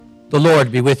The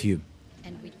Lord be with you.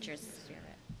 And with your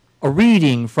spirit. A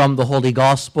reading from the Holy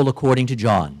Gospel according to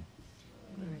John.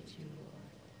 Glory to you,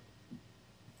 Lord.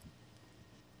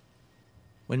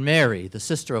 When Mary, the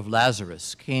sister of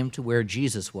Lazarus, came to where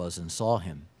Jesus was and saw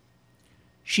him,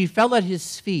 she fell at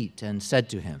his feet and said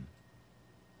to him,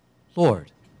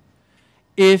 "Lord,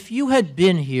 if you had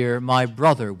been here, my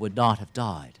brother would not have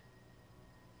died."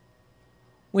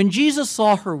 When Jesus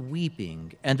saw her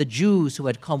weeping, and the Jews who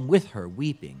had come with her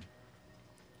weeping,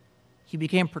 he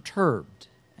became perturbed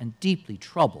and deeply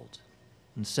troubled,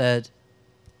 and said,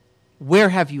 "Where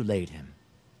have you laid him?"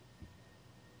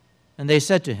 And they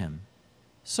said to him,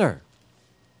 "Sir,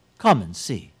 come and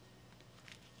see."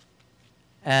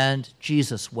 And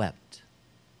Jesus wept.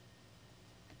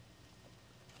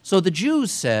 So the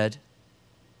Jews said,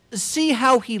 "See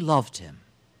how he loved him."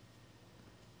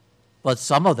 But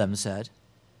some of them said,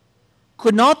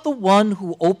 "Could not the one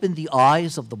who opened the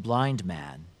eyes of the blind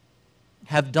man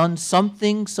have done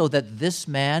something so that this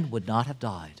man would not have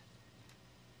died?"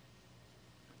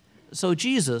 So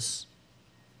Jesus,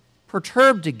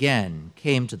 perturbed again,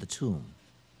 came to the tomb.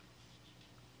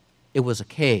 It was a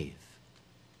cave,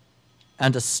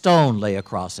 and a stone lay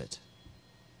across it.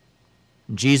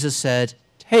 Jesus said,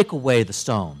 "Take away the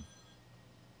stone."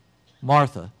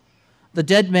 Martha, the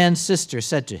dead man's sister,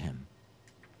 said to him,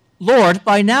 "Lord,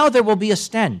 by now there will be a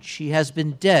stench. He has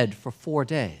been dead for 4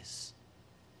 days."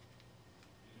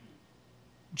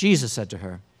 Jesus said to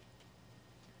her,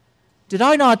 "Did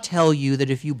I not tell you that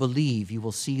if you believe, you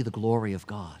will see the glory of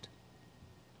God?"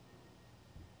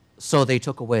 So they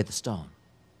took away the stone.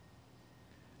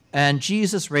 And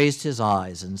Jesus raised his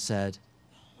eyes and said,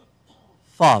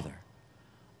 "Father,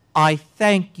 I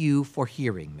thank you for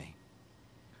hearing me.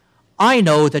 I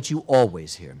know that you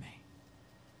always hear me.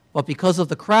 But because of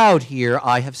the crowd here,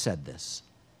 I have said this,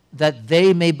 that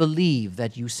they may believe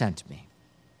that you sent me."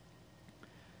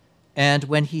 And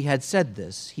when he had said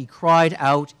this, he cried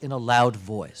out in a loud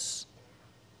voice,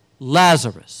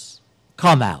 "Lazarus,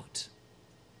 come out."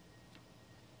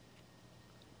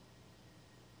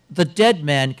 The dead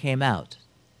man came out,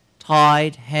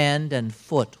 tied hand and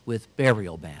foot with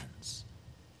burial bands,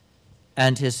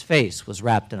 and his face was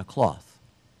wrapped in a cloth.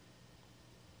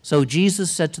 So Jesus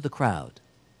said to the crowd,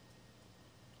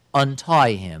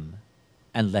 "Untie him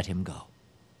and let him go."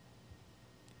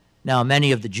 Now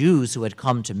many of the Jews who had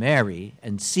come to Mary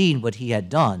and seen what he had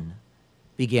done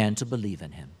began to believe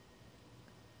in him.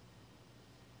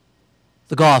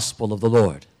 The Gospel of the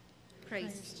Lord.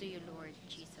 Praise to you, Lord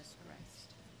Jesus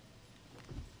Christ.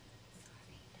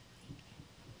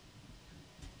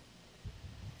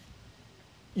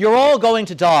 You're all going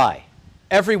to die,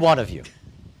 every one of you.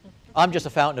 I'm just a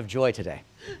fountain of joy today.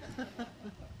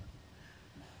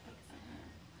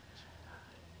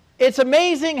 It's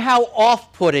amazing how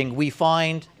off-putting we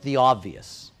find the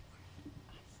obvious,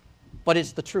 but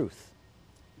it's the truth.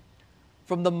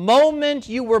 From the moment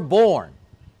you were born,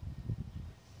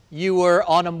 you were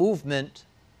on a movement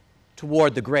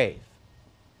toward the grave.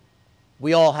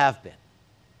 We all have been.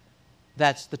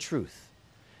 That's the truth.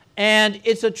 And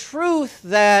it's a truth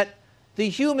that the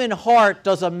human heart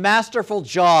does a masterful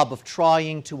job of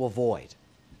trying to avoid.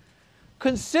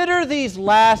 Consider these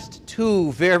last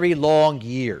 2 very long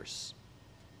years.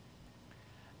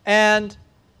 And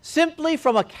simply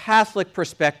from a Catholic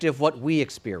perspective, what we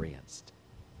experienced.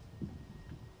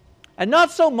 And not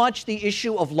so much the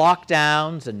issue of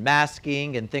lockdowns and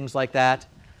masking and things like that,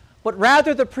 but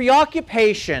rather the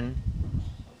preoccupation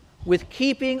with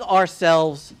keeping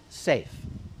ourselves safe.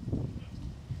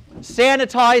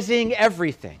 Sanitizing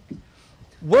everything.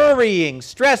 Worrying,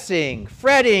 stressing,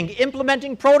 fretting,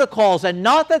 implementing protocols, and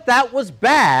not that that was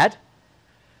bad,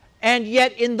 and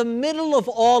yet in the middle of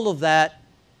all of that,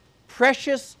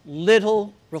 precious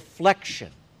little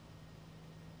reflection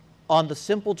on the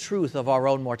simple truth of our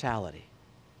own mortality.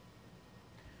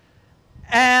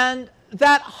 And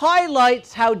that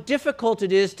highlights how difficult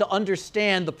it is to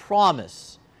understand the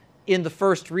promise in the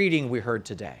first reading we heard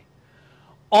today.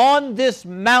 On this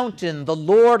mountain, the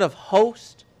Lord of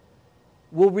hosts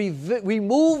will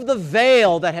remove the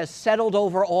veil that has settled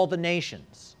over all the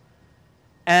nations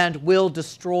and will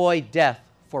destroy death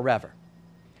forever.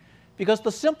 Because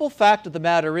the simple fact of the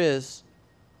matter is,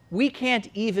 we can't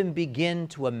even begin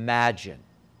to imagine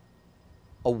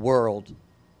a world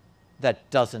that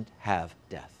doesn't have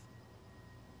death.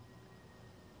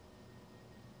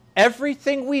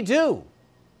 Everything we do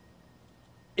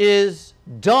is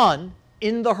done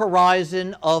in the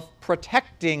horizon of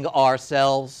protecting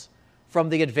ourselves from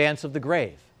the advance of the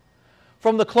grave.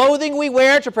 From the clothing we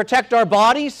wear to protect our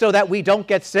bodies so that we don't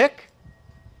get sick,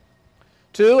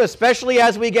 to, especially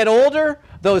as we get older,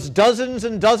 those dozens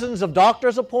and dozens of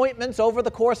doctor's appointments over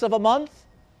the course of a month,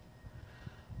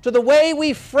 to the way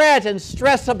we fret and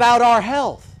stress about our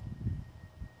health,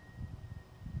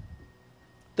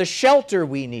 the shelter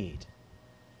we need.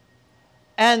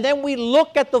 And then we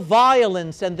look at the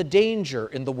violence and the danger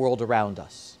in the world around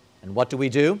us. And what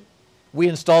do? We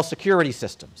install security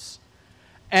systems.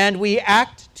 And we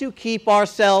act to keep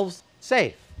ourselves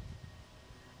safe.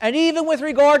 And even with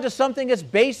regard to something as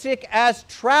basic as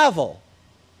travel,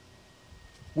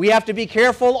 we have to be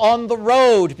careful on the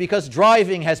road because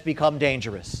driving has become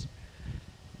dangerous.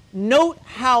 Note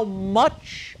how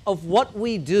much of what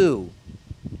we do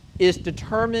is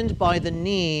determined by the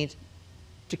need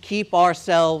to keep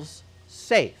ourselves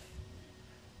safe,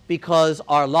 because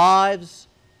our lives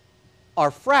are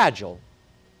fragile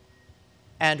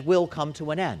and will come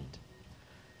to an end.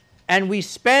 And we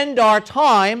spend our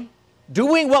time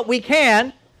doing what we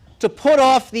can to put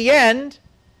off the end,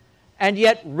 and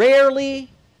yet rarely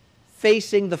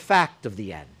facing the fact of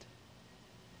the end.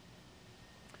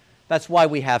 That's why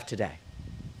we have today,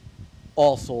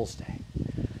 All Souls Day.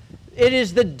 It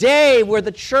is the day where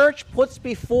the Church puts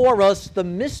before us the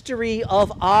mystery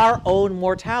of our own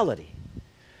mortality.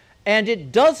 And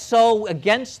it does so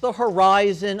against the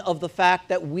horizon of the fact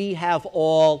that we have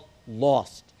all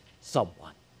lost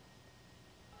someone.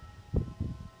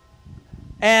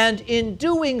 And in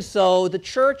doing so, the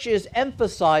Church is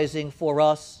emphasizing for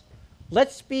us,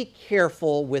 let's be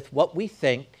careful with what we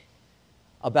think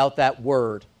about that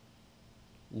word,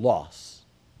 loss.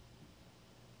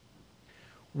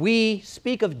 We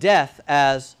speak of death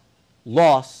as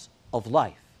loss of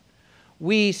life.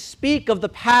 We speak of the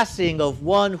passing of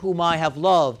one whom I have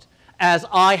loved as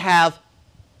I have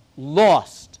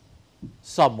lost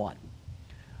someone.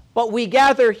 But we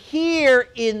gather here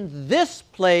in this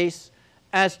place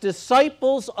as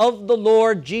disciples of the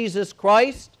Lord Jesus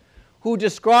Christ, who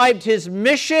described his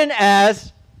mission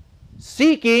as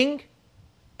seeking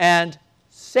and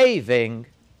saving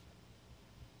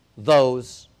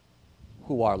those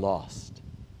who are lost.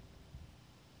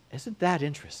 Isn't that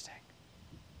interesting?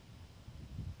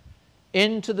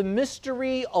 Into the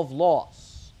mystery of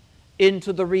loss,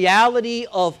 into the reality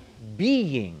of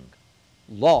being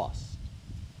lost,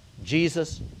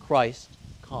 Jesus Christ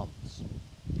comes.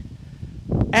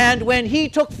 And when he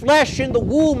took flesh in the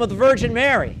womb of the Virgin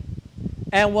Mary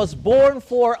and was born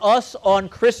for us on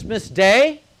Christmas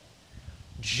Day,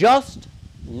 just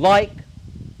like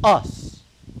us,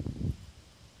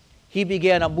 he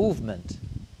began a movement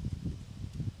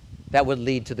that would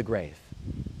lead to the grave.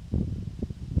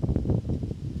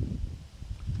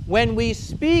 When we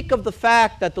speak of the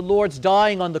fact that the Lord's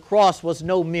dying on the cross was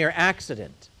no mere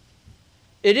accident,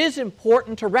 it is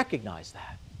important to recognize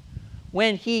that.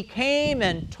 When he came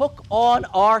and took on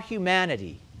our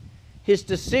humanity, his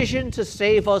decision to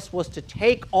save us was to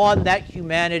take on that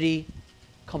humanity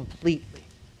completely,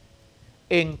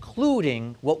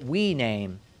 including what we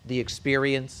name the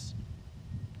experience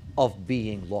of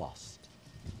being lost,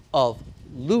 of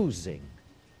losing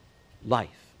life.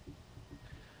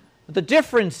 The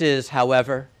difference is,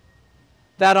 however,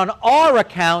 that on our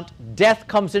account, death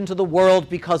comes into the world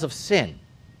because of sin.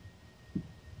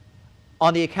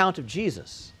 On the account of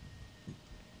Jesus,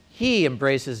 he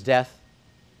embraces death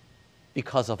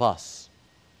because of us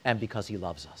and because he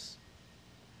loves us.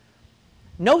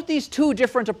 Note these two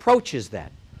different approaches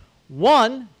then.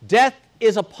 One, death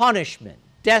is a punishment.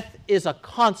 Death is a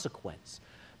consequence.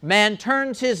 Man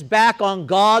turns his back on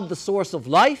God, the source of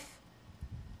life,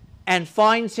 and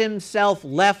finds himself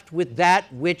left with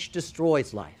that which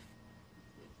destroys life.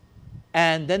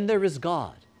 And then there is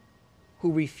God,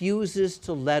 who refuses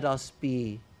to let us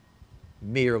be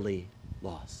merely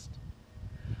lost,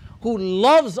 who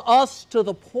loves us to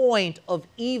the point of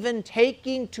even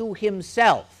taking to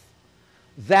himself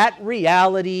that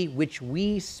reality which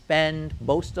we spend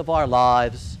most of our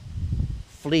lives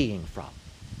fleeing from.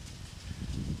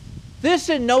 This,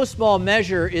 in no small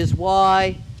measure, is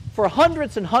why, for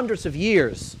hundreds and hundreds of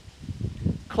years,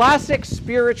 classic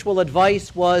spiritual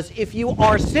advice was, if you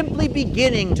are simply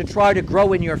beginning to try to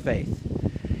grow in your faith,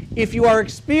 if you are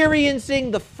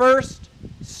experiencing the first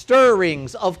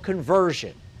stirrings of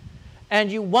conversion,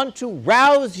 and you want to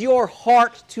rouse your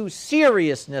heart to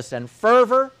seriousness and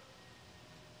fervor,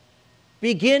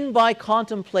 begin by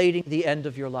contemplating the end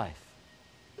of your life.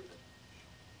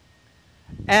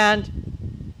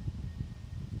 And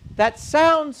that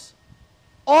sounds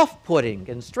off-putting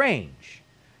and strange,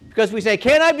 because we say,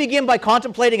 can't I begin by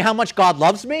contemplating how much God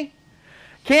loves me?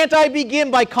 Can't I begin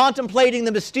by contemplating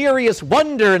the mysterious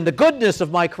wonder and the goodness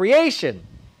of my creation?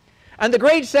 And the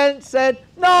great saint said,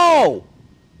 no.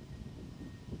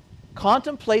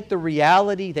 contemplate the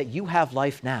reality that you have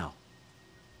life now,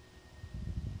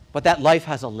 but that life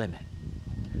has a limit.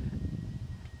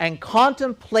 And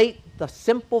contemplate the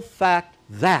simple fact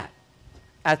that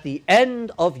at the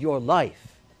end of your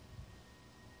life,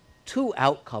 two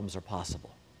outcomes are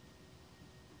possible.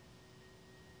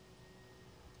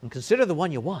 And consider the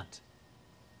one you want.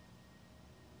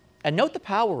 And note the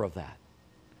power of that.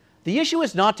 The issue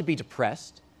is not to be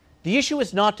depressed. The issue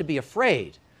is not to be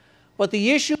afraid. But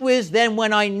the issue is then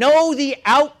when I know the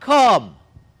outcome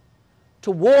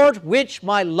toward which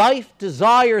my life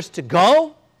desires to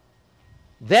go,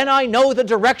 then I know the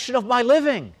direction of my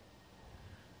living.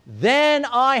 Then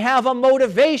I have a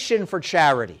motivation for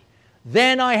charity.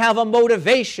 Then I have a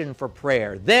motivation for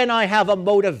prayer. Then I have a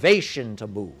motivation to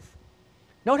move.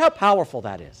 Note how powerful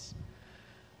that is.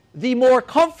 The more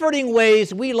comforting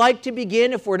ways we like to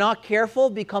begin, if we're not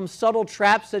careful, become subtle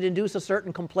traps that induce a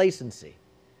certain complacency.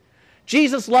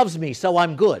 Jesus loves me, so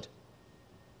I'm good.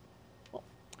 Well,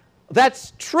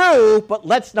 that's true, but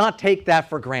let's not take that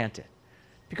for granted,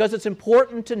 because it's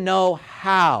important to know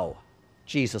how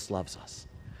Jesus loves us.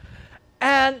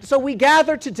 And so we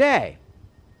gather today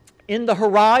in the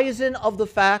horizon of the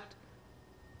fact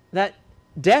that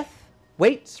death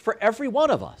waits for every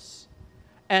one of us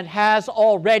and has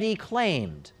already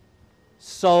claimed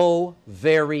so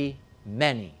very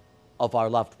many of our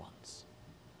loved ones.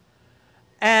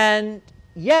 And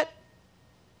yet,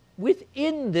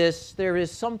 within this, there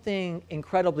is something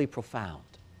incredibly profound.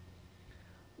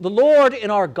 The Lord,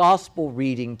 in our gospel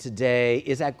reading today,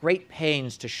 is at great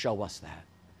pains to show us that.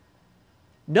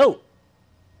 Note,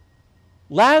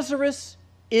 Lazarus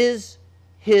is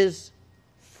his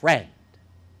friend.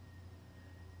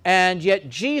 And yet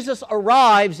Jesus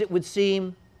arrives, it would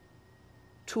seem,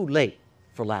 too late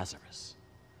for Lazarus.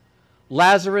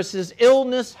 Lazarus'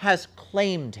 illness has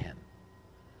claimed him.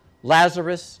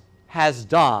 Lazarus has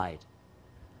died.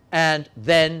 And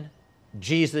then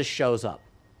Jesus shows up.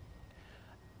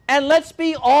 And let's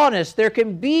be honest, there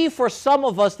can be for some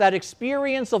of us that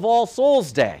experience of All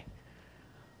Souls Day.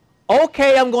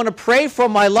 Okay, I'm going to pray for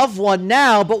my loved one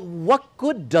now, but what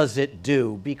good does it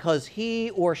do because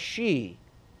he or she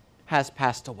has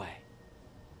passed away?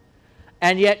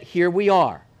 And yet here we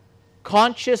are,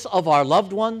 conscious of our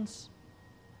loved ones,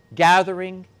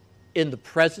 gathering in the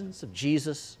presence of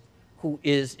Jesus, who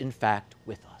is in fact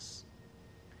with us.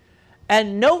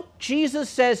 And note, Jesus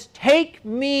says, "Take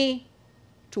me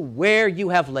to where you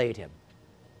have laid him.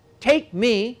 Take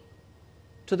me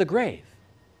to the grave."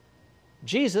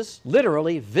 Jesus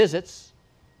literally visits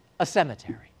a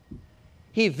cemetery.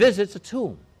 He visits a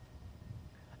tomb,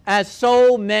 as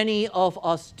so many of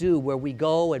us do, where we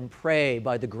go and pray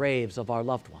by the graves of our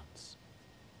loved ones.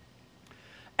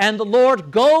 And the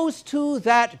Lord goes to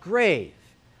that grave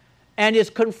and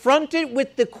is confronted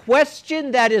with the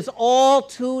question that is all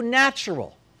too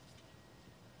natural.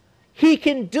 He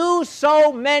can do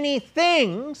so many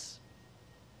things.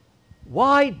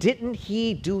 Why didn't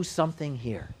he do something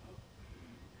here?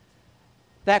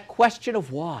 That question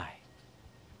of why.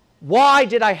 Why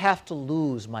did I have to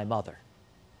lose my mother,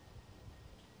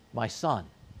 my son,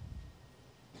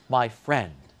 my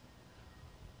friend?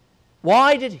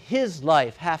 Why did his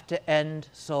life have to end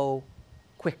so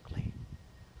quickly?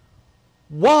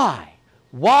 Why?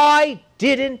 Why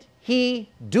didn't he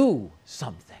do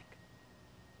something?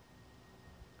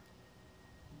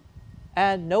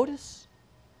 And notice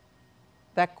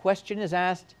that question is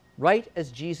asked right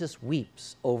as Jesus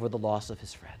weeps over the loss of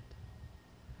his friend.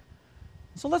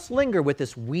 So let's linger with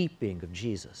this weeping of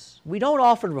Jesus. We don't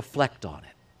often reflect on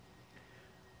it.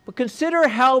 But consider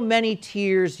how many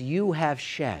tears you have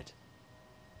shed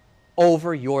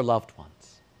over your loved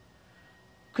ones.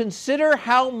 Consider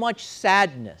how much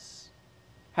sadness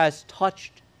has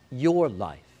touched your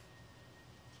life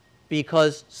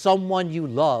because someone you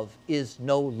love is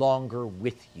no longer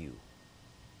with you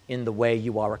in the way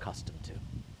you are accustomed to.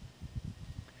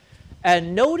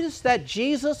 And notice that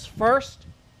Jesus first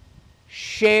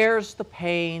shares the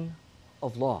pain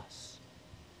of loss.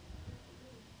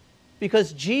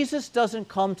 Because Jesus doesn't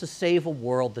come to save a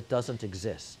world that doesn't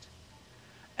exist.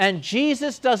 And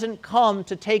Jesus doesn't come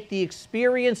to take the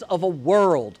experience of a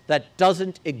world that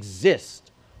doesn't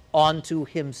exist onto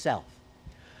himself.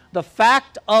 The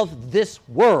fact of this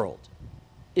world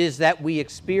is that we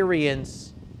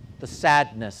experience the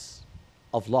sadness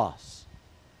of loss.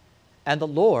 And the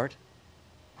Lord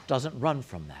doesn't run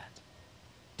from that,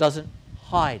 doesn't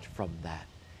hide from that.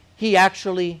 He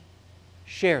actually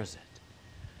shares it.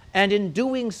 And in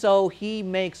doing so, he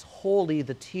makes holy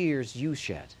the tears you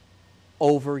shed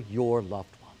over your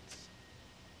loved ones.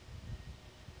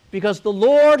 Because the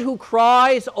Lord who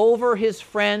cries over his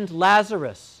friend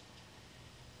Lazarus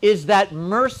is that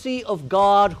mercy of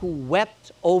God who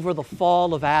wept over the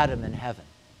fall of Adam in heaven,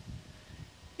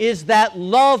 is that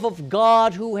love of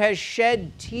God who has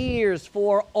shed tears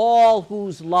for all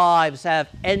whose lives have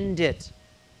ended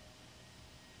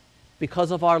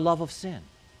because of our love of sin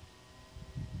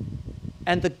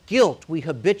and the guilt we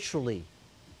habitually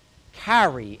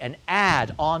carry and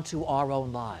add onto our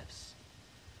own lives.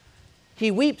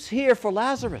 He weeps here for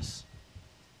Lazarus,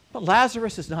 but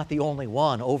Lazarus is not the only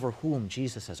one over whom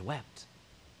Jesus has wept.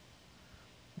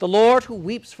 The Lord who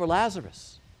weeps for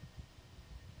Lazarus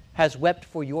has wept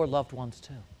for your loved ones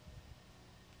too.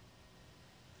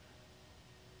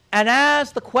 And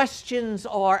as the questions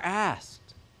are asked,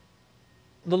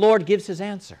 the Lord gives his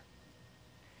answer.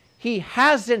 He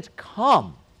hasn't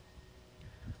come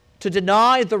to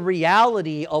deny the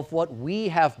reality of what we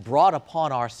have brought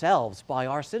upon ourselves by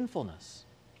our sinfulness.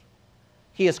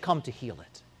 He has come to heal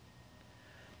it.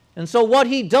 And so what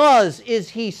he does is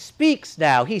he speaks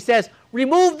now. He says,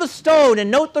 remove the stone, and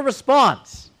note the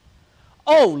response.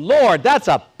 Oh, Lord, that's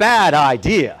a bad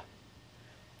idea.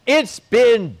 It's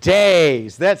been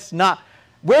days. We're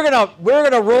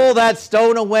gonna roll that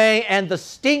stone away, and the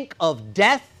stink of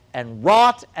death and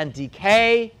rot and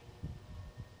decay,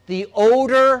 the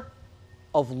odor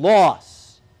of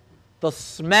loss, the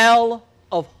smell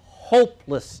of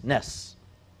hopelessness,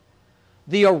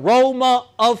 the aroma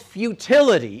of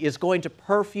futility is going to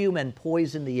perfume and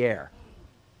poison the air.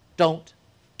 Don't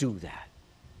do that.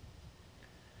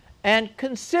 And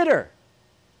consider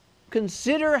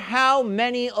how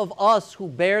many of us who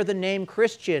bear the name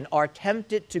Christian are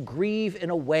tempted to grieve in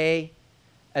a way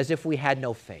as if we had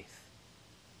no faith.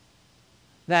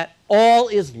 That all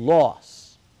is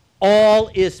loss, all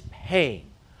is pain,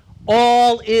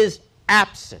 all is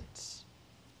absence.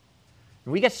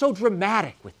 And we get so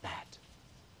dramatic with that.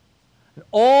 And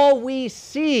all we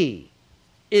see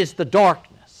is the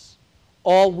darkness.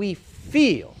 All we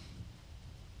feel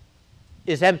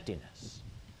is emptiness.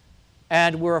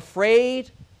 And we're afraid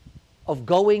of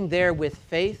going there with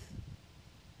faith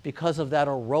because of that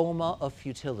aroma of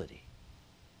futility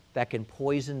that can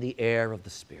poison the air of the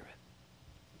Spirit.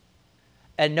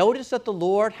 And notice that the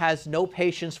Lord has no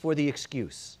patience for the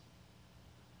excuse.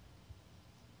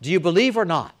 Do you believe or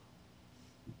not?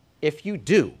 If you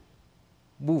do,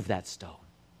 move that stone.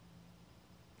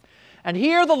 And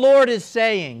here the Lord is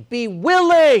saying, be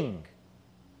willing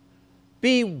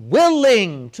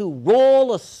to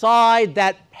roll aside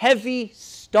that heavy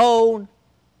stone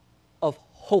of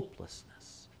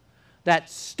hopelessness, that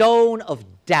stone of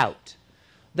doubt,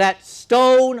 that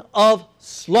stone of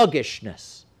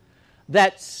sluggishness,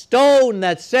 that stone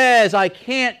that says, I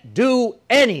can't do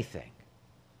anything.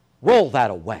 Roll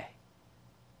that away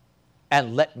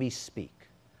and let me speak.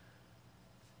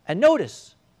 And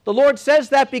notice, the Lord says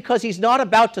that because he's not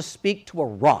about to speak to a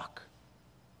rock.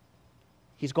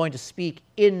 He's going to speak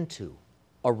into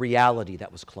a reality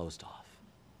that was closed off.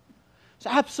 It's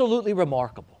absolutely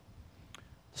remarkable.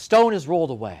 The stone is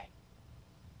rolled away.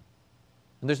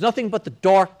 And there's nothing but the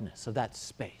darkness of that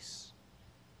space.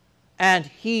 And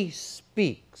he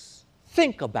speaks.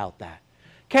 Think about that.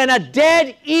 Can a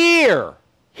dead ear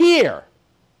hear?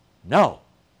 No.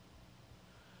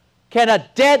 Can a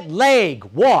dead leg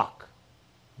walk?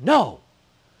 No.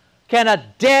 Can a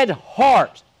dead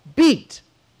heart beat?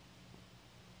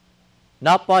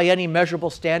 Not by any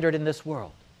measurable standard in this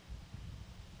world.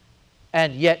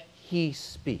 And yet he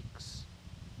speaks.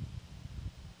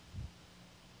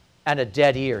 And a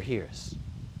dead ear hears.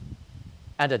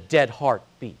 And a dead heart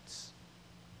beats.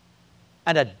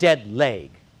 And a dead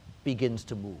leg begins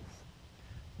to move.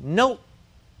 Note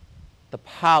the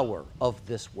power of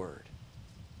this word.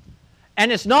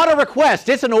 And it's not a request,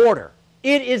 it's an order.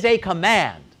 It is a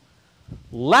command.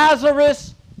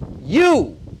 Lazarus,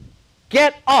 you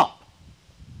get up.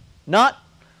 Not,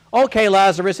 okay,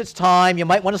 Lazarus, it's time. You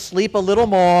might want to sleep a little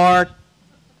more.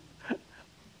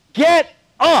 Get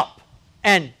up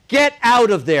and get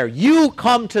out of there. You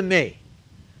come to me.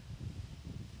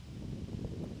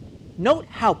 Note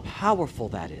how powerful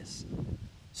that is.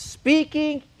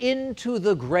 Speaking into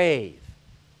the grave.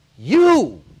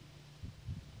 You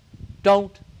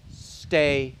don't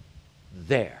stay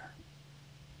there.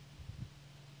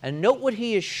 And note what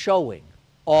he is showing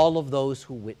all of those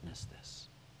who witness this.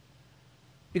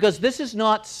 Because this is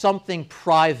not something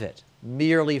private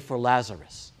merely for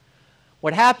Lazarus.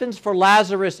 What happens for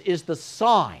Lazarus is the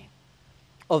sign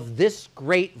of this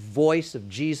great voice of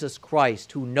Jesus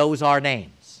Christ who knows our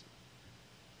names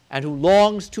and who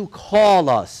longs to call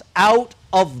us out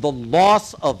of the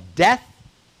loss of death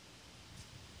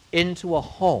into a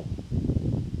home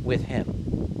with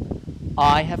him.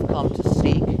 I have come to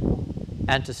seek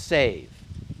and to save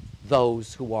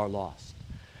those who are lost.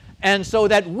 And so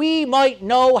that we might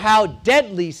know how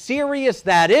deadly serious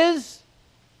that is,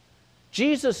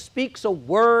 Jesus speaks a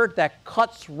word that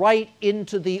cuts right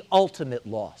into the ultimate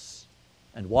loss.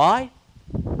 And why?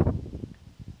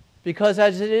 Because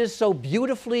as it is so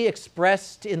beautifully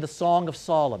expressed in the Song of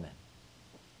Solomon,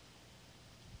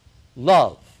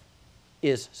 love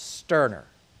is sterner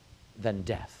than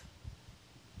death.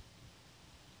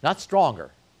 Not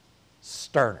stronger,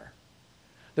 sterner.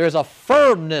 There's a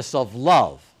firmness of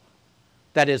love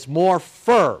that is more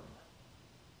firm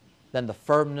than the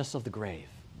firmness of the grave.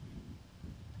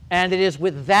 And it is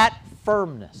with that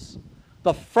firmness,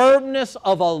 the firmness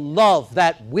of a love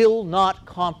that will not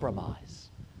compromise,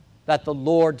 that the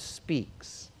Lord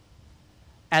speaks.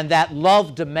 And that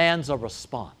love demands a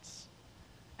response.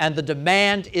 And the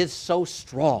demand is so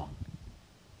strong,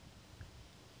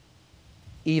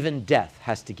 even death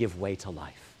has to give way to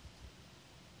life.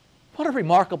 What a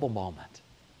remarkable moment.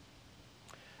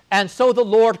 And so the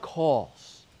Lord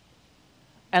calls,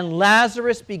 and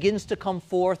Lazarus begins to come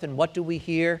forth, and what do we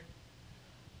hear?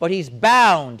 But he's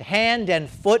bound hand and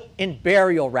foot in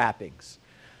burial wrappings.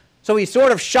 So he's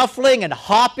sort of shuffling and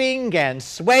hopping and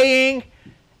swaying.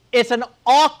 It's an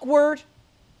awkward,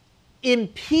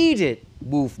 impeded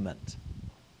movement.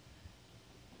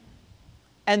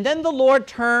 And then the Lord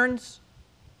turns,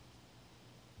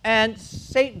 and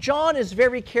St. John is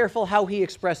very careful how he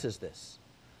expresses this.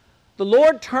 The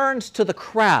Lord turns to the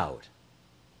crowd,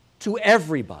 to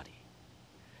everybody,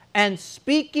 and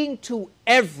speaking to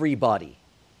everybody,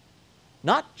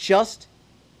 not just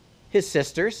his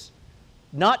sisters,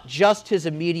 not just his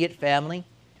immediate family,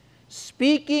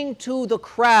 speaking to the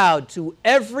crowd, to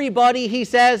everybody, he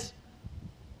says,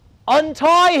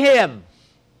 untie him.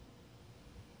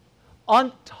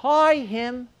 Untie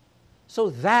him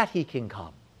so that he can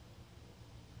come.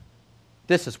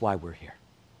 This is why we're here.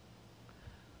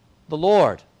 The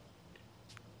Lord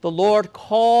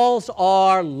calls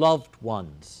our loved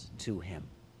ones to him.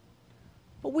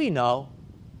 But we know,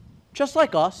 just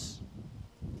like us,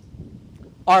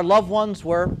 our loved ones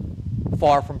were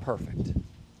far from perfect.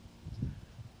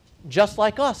 Just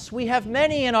like us, we have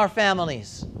many in our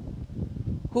families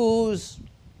whose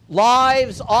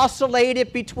lives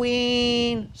oscillated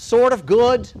between sort of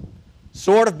good,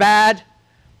 sort of bad,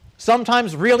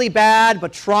 sometimes really bad,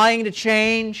 but trying to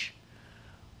change.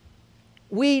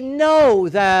 We know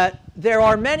that there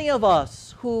are many of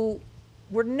us who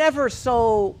were never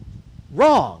so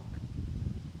wrong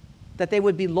that they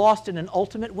would be lost in an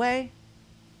ultimate way,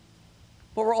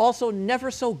 but were also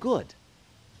never so good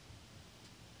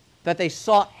that they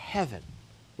sought heaven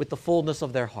with the fullness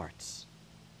of their hearts.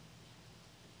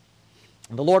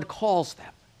 And the Lord calls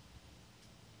them.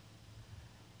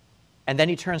 And then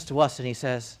he turns to us and he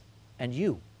says, and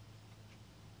you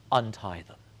untie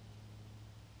them.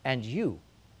 And you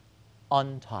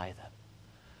untie them.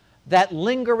 That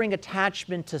lingering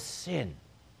attachment to sin,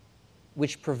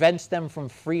 which prevents them from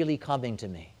freely coming to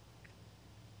me,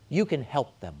 you can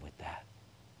help them with that.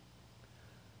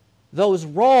 Those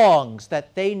wrongs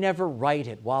that they never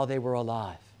righted while they were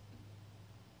alive,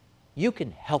 you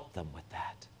can help them with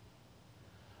that.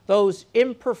 Those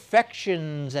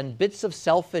imperfections and bits of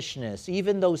selfishness,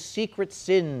 even those secret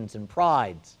sins and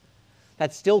prides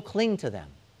that still cling to them,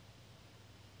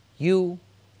 you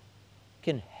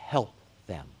can help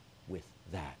them with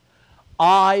that.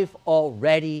 I've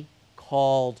already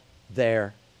called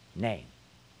their name.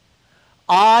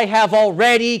 I have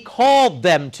already called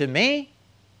them to me.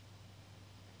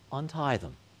 Untie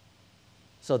them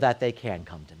so that they can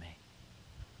come to me.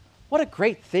 What a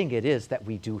great thing it is that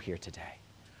we do here today.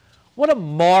 What a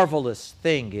marvelous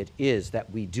thing it is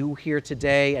that we do here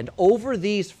today and over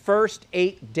these first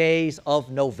 8 days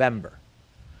of November.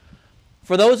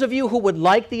 For those of you who would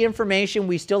like the information,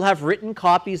 we still have written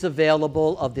copies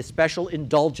available of the special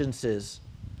indulgences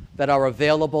that are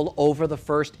available over the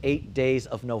first 8 days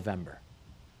of November.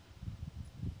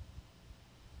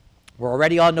 We're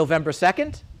already on November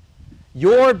 2nd.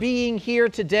 Your being here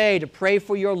today to pray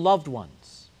for your loved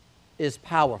ones is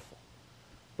powerful.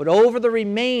 But over the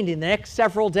remaining next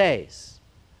several days,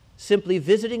 simply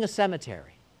visiting a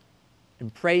cemetery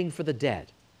and praying for the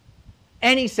dead,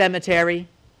 any cemetery,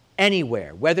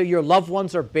 anywhere, whether your loved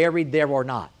ones are buried there or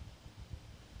not,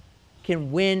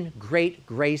 can win great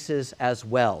graces as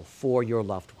well for your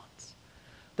loved ones.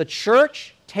 The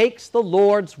church takes the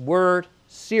Lord's word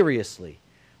seriously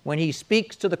when he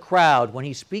speaks to the crowd, when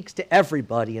he speaks to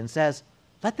everybody and says,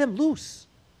 let them loose.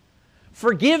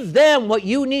 Forgive them what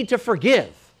you need to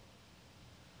forgive.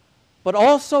 But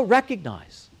also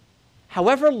recognize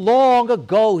however long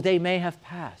ago they may have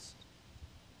passed,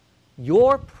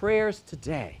 your prayers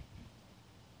today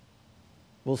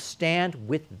will stand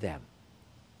with them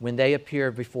when they appear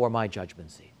before my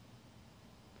judgment seat,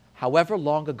 however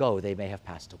long ago they may have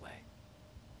passed away.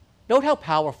 Note how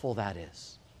powerful that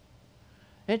is.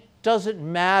 It doesn't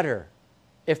matter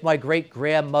if my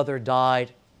great-grandmother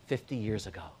died 50 years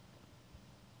ago.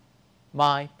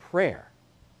 My prayer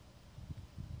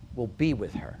will be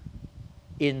with her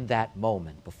in that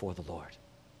moment before the Lord.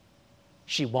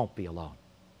 She won't be alone.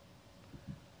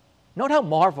 Note how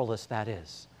marvelous that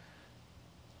is.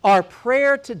 Our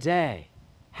prayer today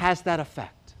has that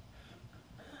effect.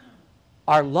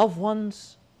 Our loved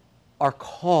ones are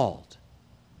called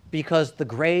because the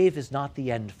grave is not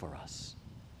the end for us.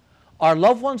 Our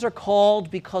loved ones are called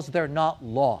because they're not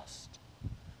lost.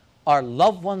 Our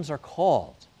loved ones are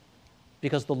called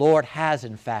because the Lord has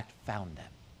in fact found them.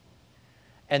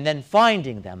 And then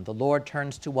finding them, the Lord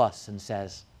turns to us and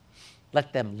says,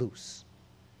 let them loose.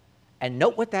 And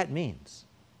note what that means.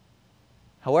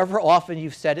 However often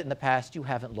you've said it in the past, you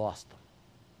haven't lost them.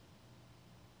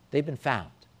 They've been found.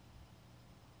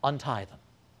 Untie them.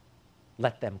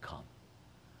 Let them come.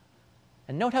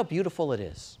 And note how beautiful it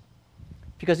is.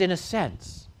 Because in a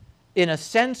sense,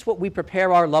 what we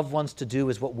prepare our loved ones to do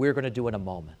is what we're going to do in a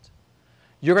moment.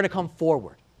 You're going to come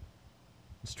forward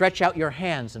and stretch out your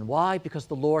hands. And why? Because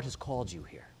the Lord has called you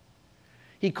here.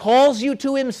 He calls you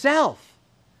to himself.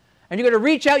 And you're going to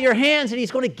reach out your hands and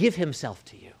he's going to give himself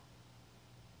to you.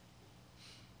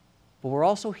 But we're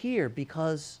also here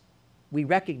because we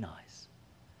recognize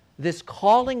this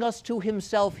calling us to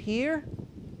himself here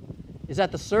is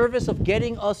at the service of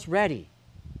getting us ready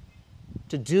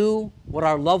to do what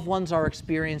our loved ones are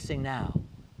experiencing now.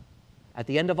 At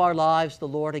the end of our lives, the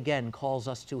Lord again calls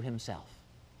us to himself.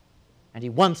 And he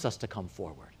wants us to come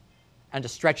forward and to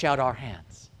stretch out our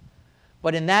hands.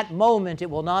 But in that moment, it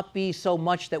will not be so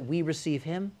much that we receive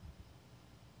him,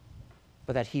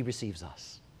 but that he receives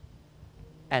us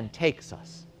and takes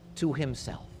us to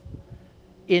himself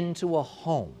into a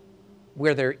home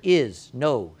where there is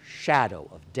no shadow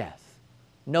of death,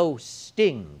 no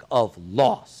sting of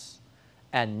loss,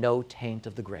 and no taint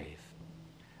of the grave,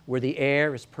 where the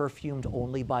air is perfumed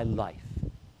only by life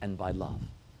and by love.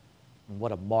 And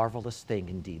what a marvelous thing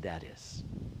indeed that is.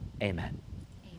 Amen.